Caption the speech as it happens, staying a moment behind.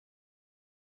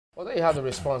Although you have the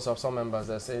response of some members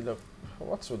that say, look,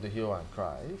 what's with the hue and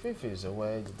cry? If he's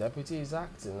aware, the deputy is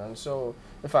acting. And so,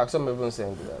 in fact, some even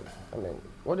saying that, I mean,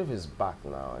 what if he's back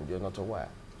now and you're not aware?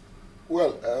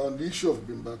 Well, on the issue of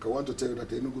being back, I want to tell you that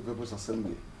the Enugu Peoples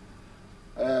Assembly,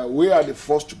 we are the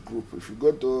first group. If you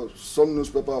go to some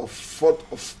newspaper of 4th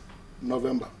of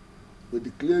November, we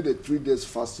declared a 3 days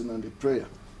fasting and a prayer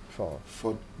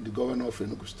for the governor of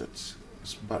Enugu State,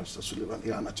 Mr Sullivan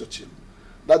Chime.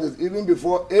 That is even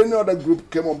before any other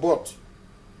group came on board.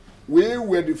 We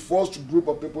were the first group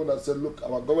of people that said, look,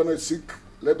 our governor is sick.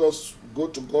 Let us go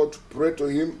to God, pray to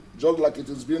him, just like it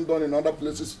is being done in other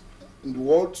places in the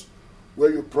world where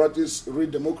you practice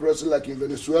real democracy, like in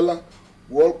Venezuela.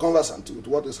 We're all conversant with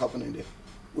what is happening there.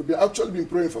 We've actually been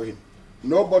praying for him.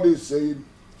 Nobody is saying,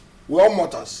 we're all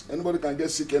mortals. Anybody can get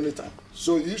sick anytime.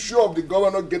 So the issue of the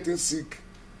governor getting sick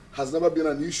has never been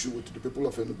an issue with the people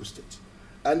of Enugu State.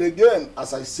 And again,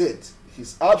 as I said,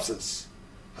 his absence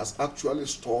has actually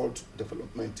stalled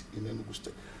development in Enugu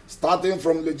State. Starting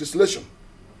from legislation,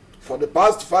 for the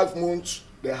past 5 months,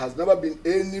 there has never been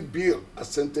any bill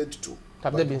assented to.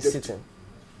 Have they been sitting?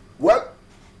 Well,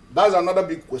 that's another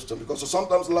big question, because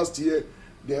sometimes last year,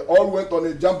 they all went on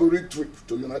a jamboree trip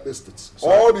to the United States.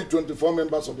 Sorry. All the 24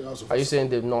 members of the House of Assembly. Are you saying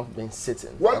they've not been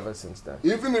sitting ever since then?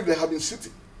 Even if they have been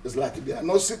sitting, it's like they are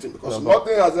not sitting, because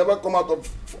nothing has ever come out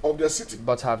of their sitting.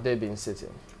 But have they been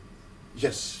sitting?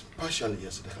 Yes, partially,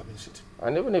 yes, they have been sitting.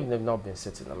 And even if they've not been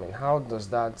sitting, I mean, how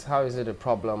is it a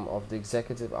problem of the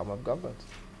executive arm of government?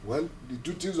 Well, the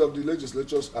duties of the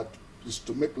legislatures is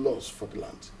to make laws for the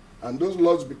land. And those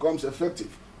laws becomes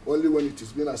effective only when it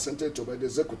is being assented to by the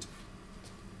executive.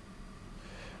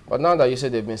 But now that you say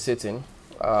they've been sitting,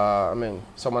 I mean,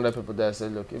 some other people there say,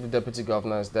 look, if the deputy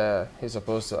governor is there, he's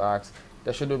supposed to act,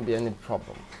 there shouldn't be any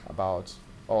problem about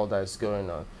all that is going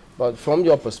on. But from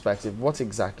your perspective, what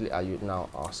exactly are you now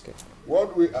asking?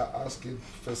 What we are asking,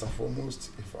 first and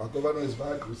foremost, if our governor is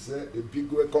back, we say a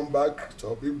big welcome back to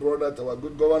our big brother, to our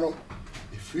good governor.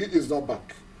 If he is not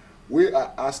back, we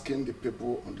are asking the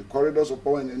people on the corridors of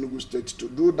power in Enugu State to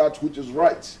do that which is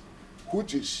right,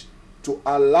 which is to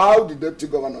allow the deputy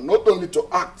governor not only to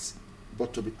act,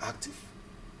 but to be active.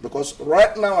 Because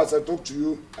right now, as I talk to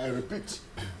you, I repeat,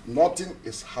 nothing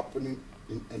is happening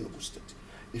in Enugu State.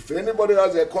 If anybody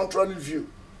has a contrary view,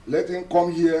 let him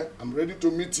come here. I'm ready to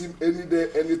meet him any day,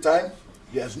 anytime.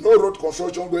 There's no road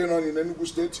construction going on in Enugu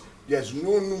State. There's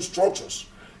no new structures.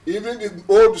 Even the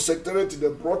old secretariat they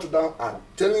brought down, I'm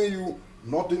telling you,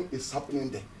 nothing is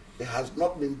happening there. It has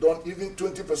not been done even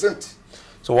 20%.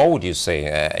 So what would you say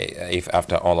if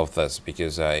after all of this,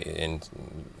 because in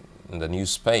the news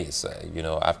space, you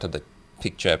know, after the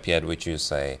picture appeared, which you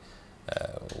say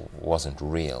wasn't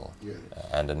real, yeah.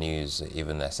 And the news,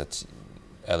 even as it's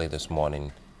early this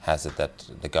morning, has it that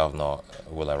the governor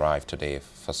will arrive today.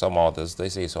 For some others, they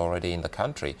say he's already in the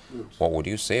country. Yes. What would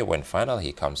you say when finally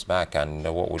he comes back, and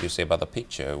what would you say about the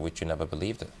picture, which you never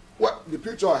believed it? Well, the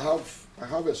picture I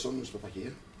have a Sun newspaper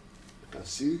here. You can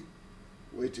see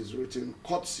where it is written,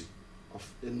 courtesy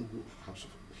of Enugu House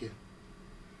of here.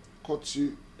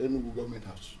 Courtesy Enugu Government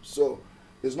House. So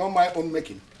it's not my own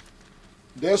making.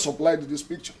 They supplied this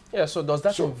picture. Yeah, so does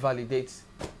that invalidate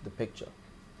the picture?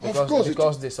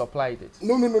 Because they supplied it.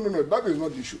 No, that is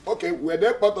not the issue. Okay, were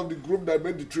they part of the group that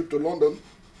made the trip to London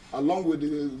along with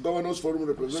the Governors Forum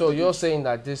representatives? So you're saying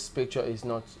that this picture is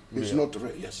not real? It's not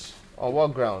real, yes. On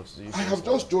what grounds do you say I have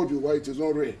just told you why it is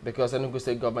not real. Because Enugu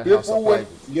State government has supplied it.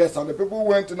 Yes, and the people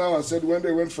went now and said when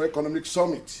they went for economic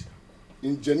summit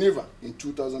in Geneva in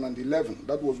 2011,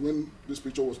 that was when this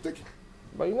picture was taken.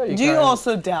 But you know, do you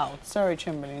also doubt, sorry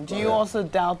Chamberlain, do you also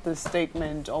doubt the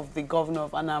statement of the governor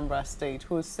of Anambra State,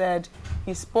 who said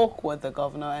he spoke with the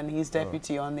governor and his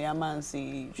deputy on the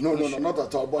Amansi issue? No, not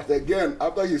at all. But again,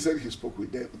 after he said he spoke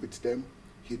with them,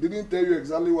 he didn't tell you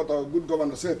exactly what our good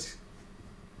governor said.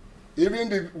 Even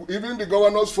the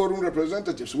Governors Forum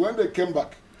representatives, when they came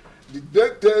back, did they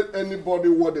tell anybody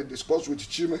what they discussed with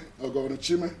Chime, or Governor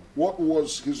Chime? What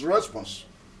was his response?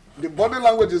 The body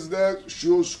language is there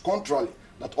shows contrary,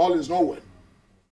 that all is not well.